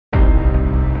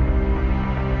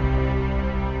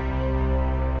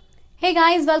Hey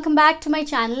guys, welcome back to my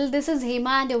channel. This is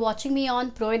Hema and you're watching me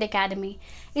on Fluent Academy.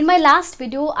 In my last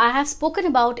video, I have spoken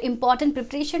about important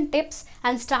preparation tips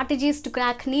and strategies to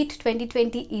crack NEET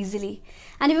 2020 easily.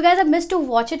 And if you guys have missed to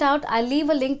watch it out, I'll leave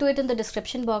a link to it in the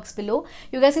description box below.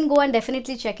 You guys can go and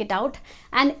definitely check it out.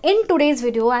 And in today's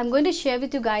video, I'm going to share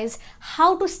with you guys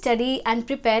how to study and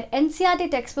prepare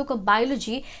NCERT textbook of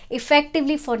biology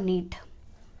effectively for NEET.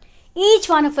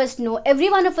 Every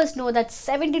one of us know that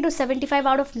 70 to 75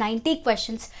 out of 90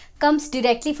 questions comes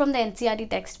directly from the NCERT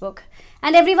textbook.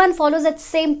 And everyone follows that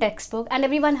same textbook and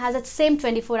everyone has that same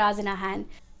 24 hours in our hand.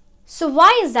 So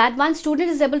why is that one student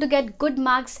is able to get good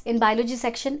marks in biology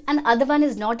section and other one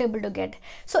is not able to get?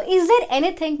 So is there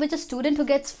anything which a student who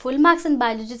gets full marks in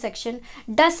biology section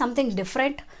does something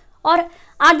different? Or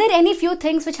are there any few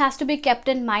things which has to be kept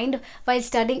in mind while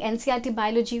studying NCERT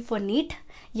biology for NEET?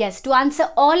 Yes, to answer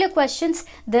all your questions,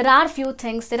 there are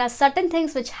certain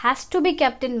things which has to be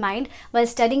kept in mind while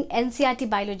studying NCERT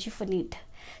biology for NEET.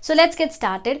 So let's get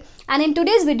started. And in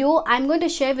today's video, I'm going to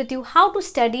share with you how to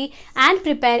study and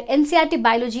prepare NCERT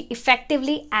biology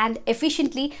effectively and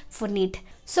efficiently for NEET.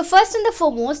 So first and the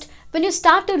foremost, when you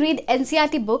start to read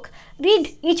NCERT book,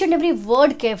 read each and every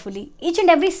word carefully. Each and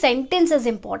every sentence is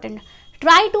important.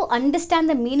 Try to understand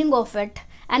the meaning of it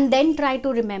and then try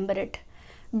to remember it.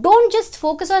 Don't just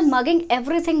focus on mugging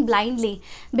everything blindly,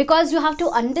 because you have to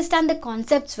understand the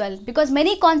concepts well, because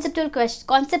many conceptual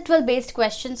based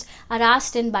questions are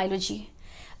asked in biology.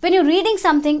 When you're reading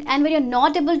something and when you're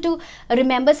not able to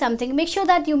remember something, make sure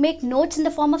that you make notes in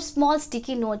the form of small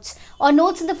sticky notes or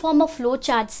notes in the form of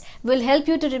flowcharts will help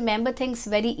you to remember things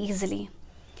very easily.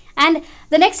 And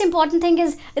the next important thing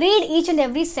is read each and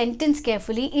every sentence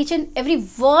carefully, each and every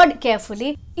word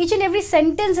carefully. Each and every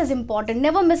sentence is important.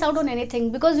 Never miss out on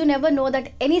anything, because you never know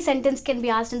that any sentence can be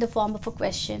asked in the form of a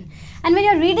question. And when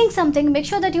you're reading something, make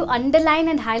sure that you underline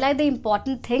and highlight the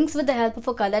important things with the help of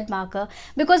a colored marker,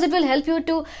 because it will help you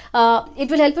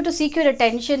to seek your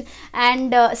attention,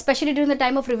 and especially during the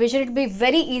time of revision, it will be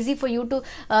very easy for you to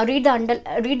read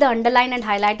the underlined and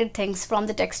highlighted things from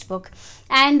the textbook.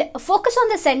 And focus on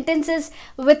the sentences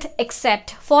with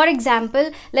except. For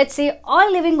example, let's say all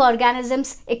living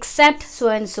organisms except so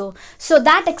and so. So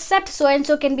that except so and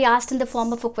so can be asked in the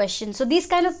form of a question. So these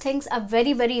kind of things are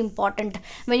very, very important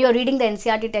when you're reading the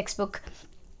NCERT textbook.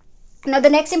 Now the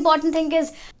next important thing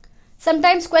is,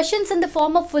 sometimes questions in the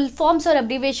form of full forms or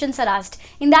abbreviations are asked.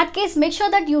 In that case, make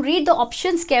sure that you read the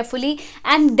options carefully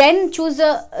and then choose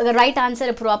the right answer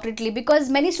appropriately, because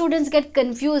many students get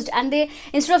confused and they,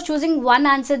 instead of choosing one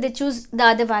answer, they choose the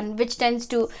other one, which tends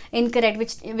to incorrect,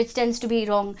 which tends to be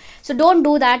wrong. So don't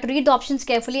do that. Read the options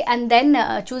carefully and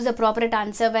then choose the appropriate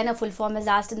answer when a full form is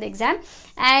asked in the exam.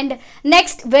 And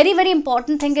next, very, very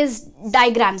important thing is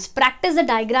diagrams. Practice the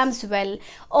diagrams well.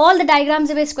 All the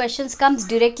diagrams based questions comes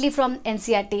directly from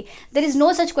NCERT. There is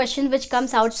no such question which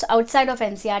comes outside of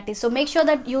NCERT. So make sure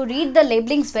that you read the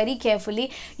labelings very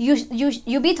carefully.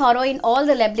 You be thorough in all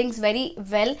the labelings very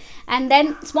well. And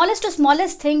then smallest to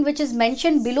smallest thing which is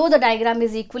mentioned below the diagram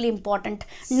is equally important.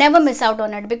 Never miss out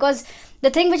on it, because the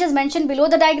thing which is mentioned below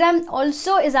the diagram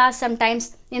also is asked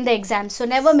sometimes in the exam. So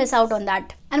never miss out on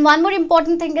that. And one more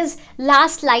important thing is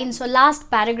last lines or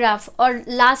last paragraph or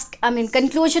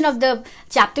conclusion of the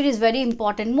chapter is very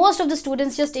important. Most of the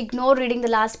students just ignore reading the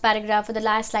last paragraph or the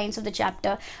last lines of the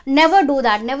chapter. Never do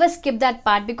that. Never skip that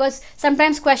part, because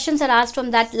sometimes questions are asked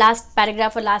from that last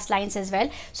paragraph or last lines as well.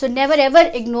 So never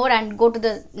ever ignore and go to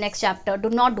the next chapter. Do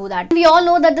not do that. We all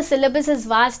know that the syllabus is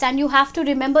vast and you have to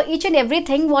remember each and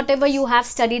everything whatever you have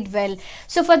studied well.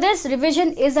 So for this,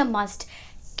 revision is a must.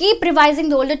 Keep revising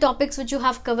the older topics which you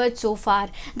have covered so far.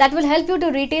 That will help you to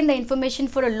retain the information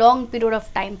for a long period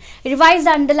of time. Revise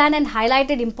the underlined and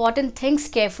highlighted important things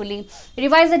carefully.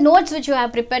 Revise the notes which you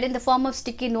have prepared in the form of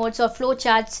sticky notes or flow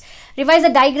charts. Revise the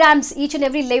diagrams. Each and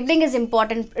every labeling is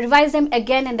important. Revise them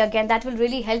again and again. That will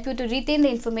really help you to retain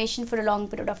the information for a long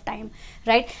period of time,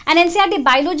 right? And NCERT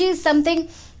biology is something,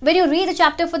 when you read the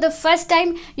chapter for the first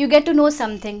time, you get to know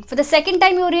something. For the second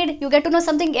time you read, you get to know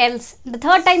something else. The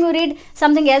third time you read,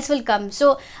 something else will come.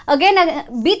 So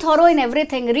again, be thorough in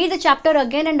everything. Read the chapter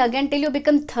again and again till you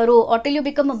become thorough or till you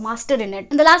become a master in it.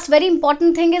 And the last very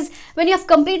important thing is, when you have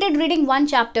completed reading one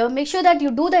chapter, make sure that you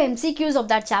do the MCQs of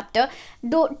that chapter.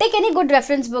 Take any good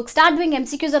reference book, start doing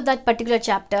MCQs of that particular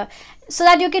chapter, so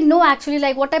that you can know actually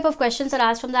like what type of questions are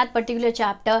asked from that particular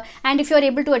chapter and if you are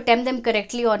able to attempt them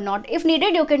correctly or not. If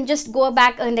needed, you can just go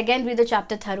back and again read the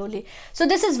chapter thoroughly. So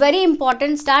this is very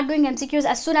important. Start doing MCQs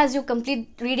as soon as you complete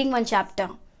reading one chapter.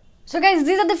 So guys,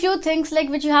 these are the few things like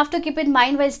which you have to keep in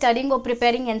mind while studying or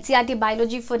preparing NCERT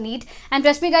Biology for NEET. And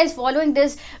trust me guys, following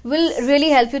this will really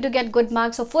help you to get good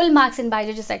marks or full marks in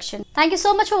biology section. Thank you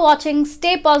so much for watching.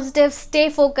 Stay positive, stay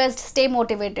focused, stay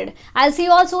motivated. I'll see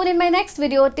you all soon in my next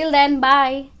video. Till then,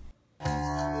 bye.